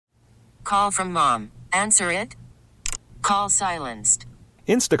Call from mom. Answer it. Call silenced.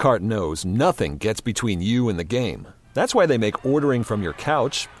 Instacart knows nothing gets between you and the game. That's why they make ordering from your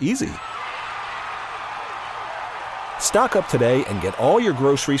couch easy. Stock up today and get all your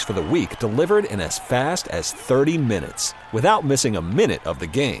groceries for the week delivered in as fast as 30 minutes without missing a minute of the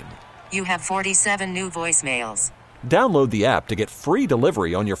game. You have 47 new voicemails. Download the app to get free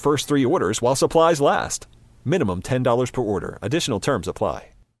delivery on your first 3 orders while supplies last. Minimum $10 per order. Additional terms apply.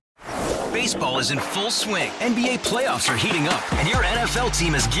 Baseball is in full swing. NBA playoffs are heating up, and your NFL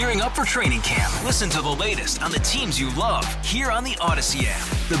team is gearing up for training camp. Listen to the latest on the teams you love here on the Odyssey app.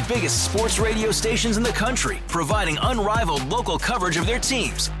 The biggest sports radio stations in the country, providing unrivaled local coverage of their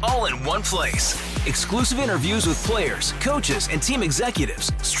teams, all in one place. Exclusive interviews with players, coaches, and team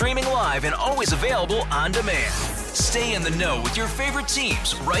executives, streaming live and always available on demand. Stay in the know with your favorite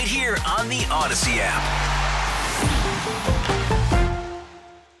teams right here on the Odyssey app.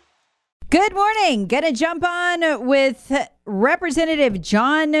 Good morning. Gonna jump on with Representative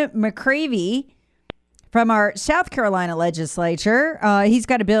John McCravy from our South Carolina legislature. He's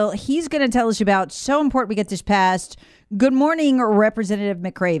got a bill he's going to tell us about. So important we get this passed. Good morning, Representative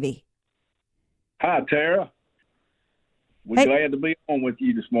McCravy. Hi, Tara. We're glad to be on with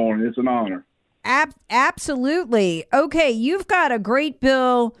you this morning. It's an honor. Absolutely. Okay, you've got a great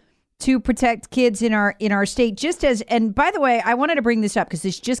bill to protect kids in our state. Just as, and by the way, I wanted to bring this up because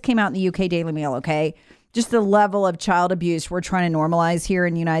this just came out in the UK Daily Mail, okay? Just the level of child abuse we're trying to normalize here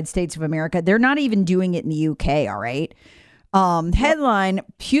in the United States of America. They're not even doing it in the UK, all right? Headline,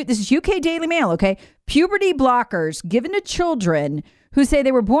 this is UK Daily Mail, okay? Puberty blockers given to children who say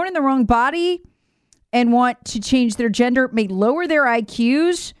they were born in the wrong body and want to change their gender may lower their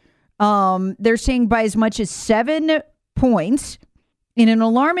IQs. They're saying by as much as 7 points. In an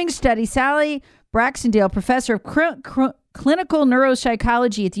alarming study, Sally Braxendale, professor of clinical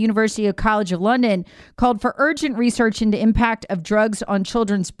neuropsychology at the University College of London, called for urgent research into impact of drugs on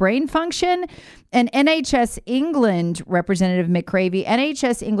children's brain function. And NHS England, Representative McCravy,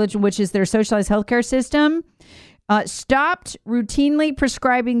 NHS England, which is their socialized healthcare system, stopped routinely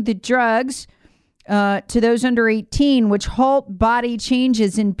prescribing the drugs to those under 18, which halt body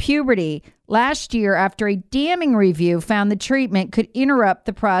changes in puberty. Last year, after a damning review found the treatment could interrupt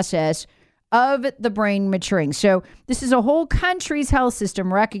the process of the brain maturing. So this is a whole country's health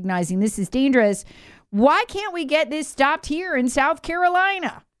system recognizing this is dangerous. Why can't we get this stopped here in South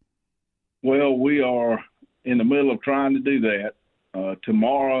Carolina? Well, we are in the middle of trying to do that.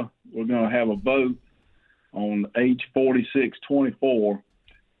 Tomorrow, we're going to have a vote on H 4624,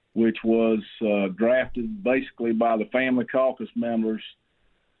 which was drafted basically by the family caucus members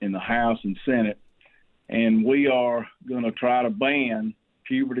in the House and Senate. And we are going to try to ban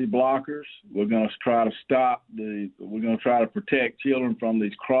puberty blockers. We're going to try to we're going to try to protect children from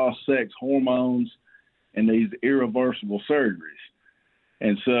these cross-sex hormones and these irreversible surgeries.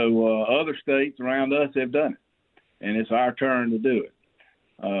 And so other states around us have done it, and it's our turn to do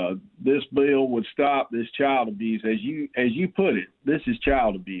it. This bill would stop this child abuse. As you put it, this is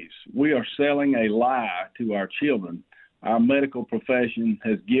child abuse. We are selling a lie to our children. Our medical profession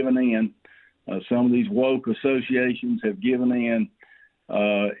has given in. Some of these woke associations have given in,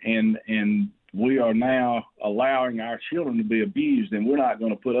 and we are now allowing our children to be abused, and we're not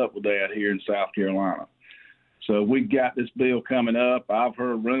going to put up with that here in South Carolina. So we've got this bill coming up. I've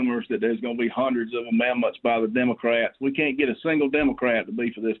heard rumors that there's going to be hundreds of amendments by the Democrats. We can't get a single Democrat to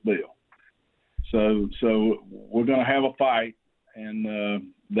be for this bill. So we're going to have a fight, and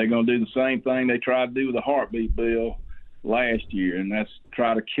they're going to do the same thing they tried to do with the heartbeat bill last year, and that's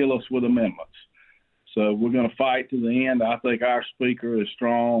try to kill us with amendments. So we're going to fight to the end. I think our speaker is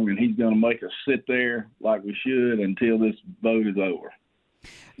strong, and he's going to make us sit there like we should until this vote is over.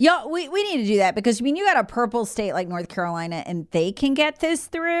 Yeah, we need to do that because, I mean, you got a purple state like North Carolina, and they can get this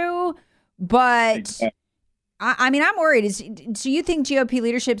through. But, exactly. I'm worried. Do you think GOP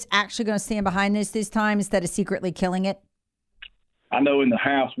leadership's actually going to stand behind this time instead of secretly killing it? I know in the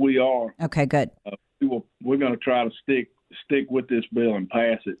House we are. Okay, good. We're going to try to stick with this bill and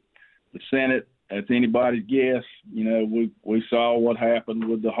pass it. The Senate, that's anybody's guess. You know, we saw what happened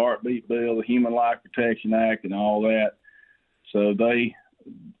with the heartbeat bill, the Human Life Protection Act, and all that. So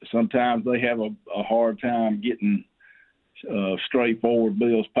sometimes they have a hard time getting straightforward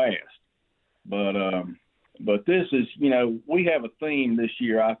bills passed. But this is, you know, we have a theme this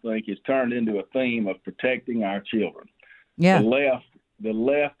year. I think it's turned into a theme of protecting our children. Yeah. The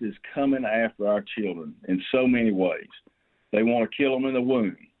left is coming after our children in so many ways. They want to kill them in the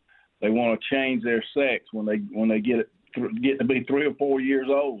womb. They want to change their sex when they get to be 3 or 4 years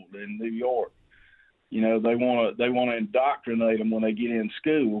old in New York. You know, they want to indoctrinate them when they get in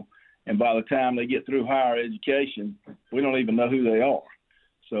school, and by the time they get through higher education, we don't even know who they are.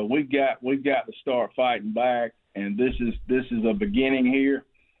 So we've got to start fighting back, and this is a beginning here.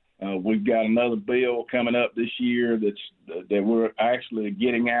 We've got another bill coming up this year that we're actually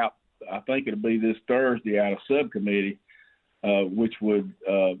getting out. I think it'll be this Thursday out of subcommittee, which would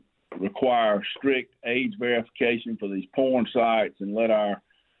require strict age verification for these porn sites and let our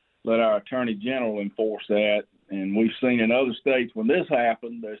attorney general enforce that. And we've seen in other states when this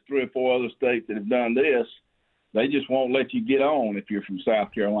happened, there's 3 or 4 other states that have done this. They just won't let you get on if you're from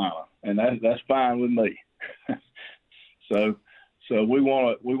South Carolina, and that's fine with me. So we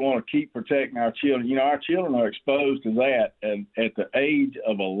want to keep protecting our children. You know, our children are exposed to that at the age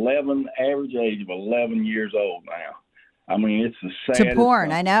of 11, average age of 11 years old now. I mean, it's the saddest. To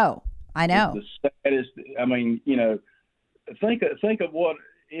porn, I know. It's the saddest. I mean, you know, think of what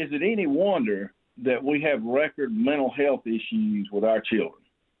is it any wonder that we have record mental health issues with our children?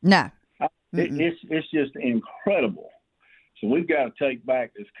 No. It's just incredible. So we've got to take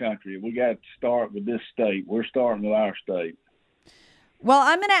back this country. We got to start with this state. We're starting with our state. Well,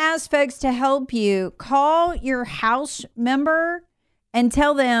 I'm going to ask folks to help you. Call your House member and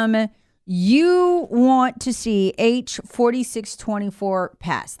tell them you want to see H4624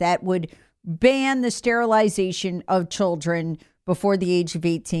 pass. That would ban the sterilization of children before the age of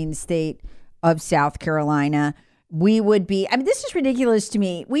 18 in the state of South Carolina. We would be, I mean, this is ridiculous to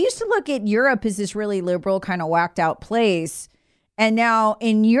me. We used to look at Europe as this really liberal, kind of whacked out place. And now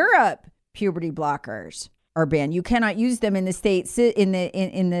in Europe, puberty blockers are banned. You cannot use them in the states, in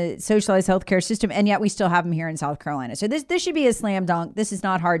the socialized healthcare system. And yet we still have them here in South Carolina. So this should be a slam dunk. This is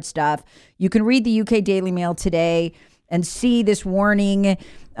not hard stuff. You can read the UK Daily Mail today and see this warning.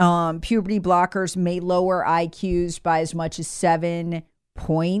 Puberty blockers may lower IQs by as much as 7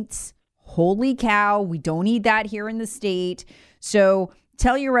 points. Holy cow, we don't need that here in the state. So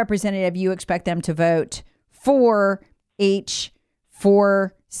tell your representative you expect them to vote for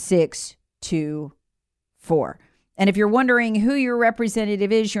H4624. And if you're wondering who your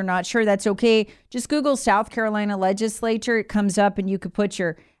representative is, you're not sure, that's okay. Just Google South Carolina legislature. It comes up and you could put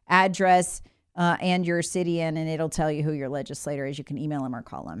your address and your city in, and it'll tell you who your legislator is. You can email them or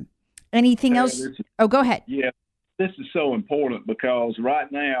call them. Anything else? Go ahead. Yeah, this is so important because right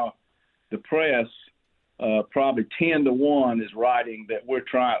now, the press, probably 10-1, is writing that we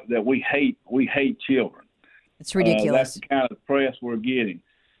hate children. It's ridiculous. That's the kind of press we're getting.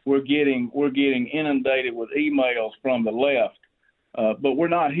 We're getting inundated with emails from the left, but we're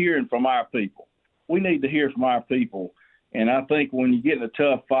not hearing from our people. We need to hear from our people. And I think when you get in a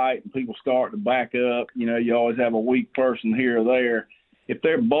tough fight and people start to back up, you know, you always have a weak person here or there. If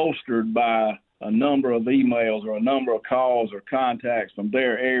they're bolstered by a number of emails or a number of calls or contacts from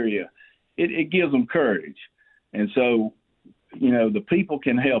their area, it gives them courage. And so, you know, the people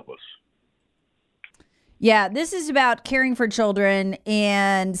can help us. Yeah, this is about caring for children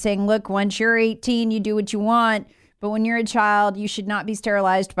and saying, look, once you're 18, you do what you want. But when you're a child, you should not be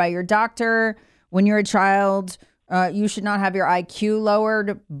sterilized by your doctor. When you're a child, you should not have your IQ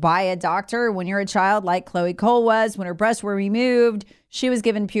lowered by a doctor. When you're a child, like Chloe Cole was, when her breasts were removed, she was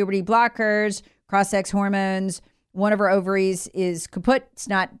given puberty blockers, cross-sex hormones. One of her ovaries is kaput.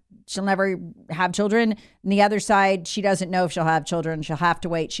 She'll never have children. And the other side, she doesn't know if she'll have children. She'll have to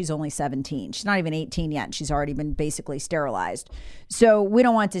wait. She's only 17. She's not even 18 yet. And she's already been basically sterilized. So we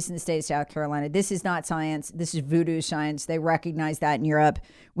don't want this in the state of South Carolina. This is not science. This is voodoo science. They recognize that in Europe.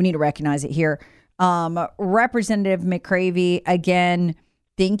 We need to recognize it here. Representative McCravy, again,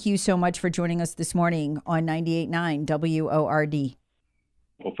 thank you so much for joining us this morning on 98.9 WORD.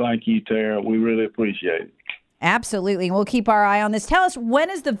 Well, thank you, Tara. We really appreciate it. Absolutely. We'll keep our eye on this. Tell us,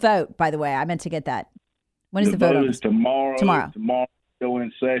 when is the vote, by the way? I meant to get that. When is the vote? The vote is tomorrow. Tomorrow. Tomorrow we'll go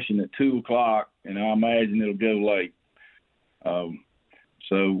in session at 2 o'clock, and I imagine it'll go late. So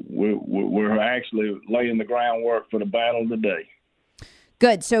we're actually laying the groundwork for the battle today.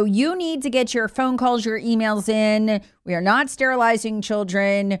 Good. So you need to get your phone calls, your emails in. We are not sterilizing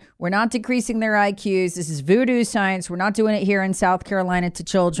children. We're not decreasing their IQs. This is voodoo science. We're not doing it here in South Carolina to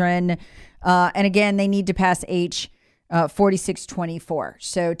children. And again, they need to pass H4624.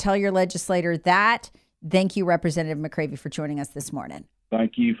 So tell your legislator that. Thank you, Representative McCravy, for joining us this morning.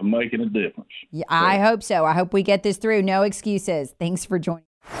 Thank you for making a difference. Yeah, I hope so. I hope we get this through. No excuses. Thanks for joining.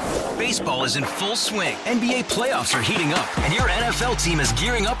 Baseball is in full swing. NBA playoffs are heating up, and your NFL team is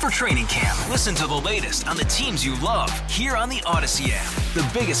gearing up for training camp. Listen to the latest on the teams you love here on the Odyssey app. The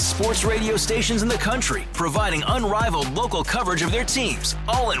biggest sports radio stations in the country, providing unrivaled local coverage of their teams,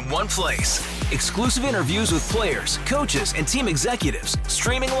 all in one place. Exclusive interviews with players, coaches, and team executives,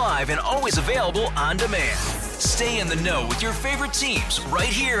 streaming live and always available on demand. Stay in the know with your favorite teams right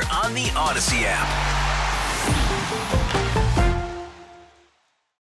here on the Odyssey app.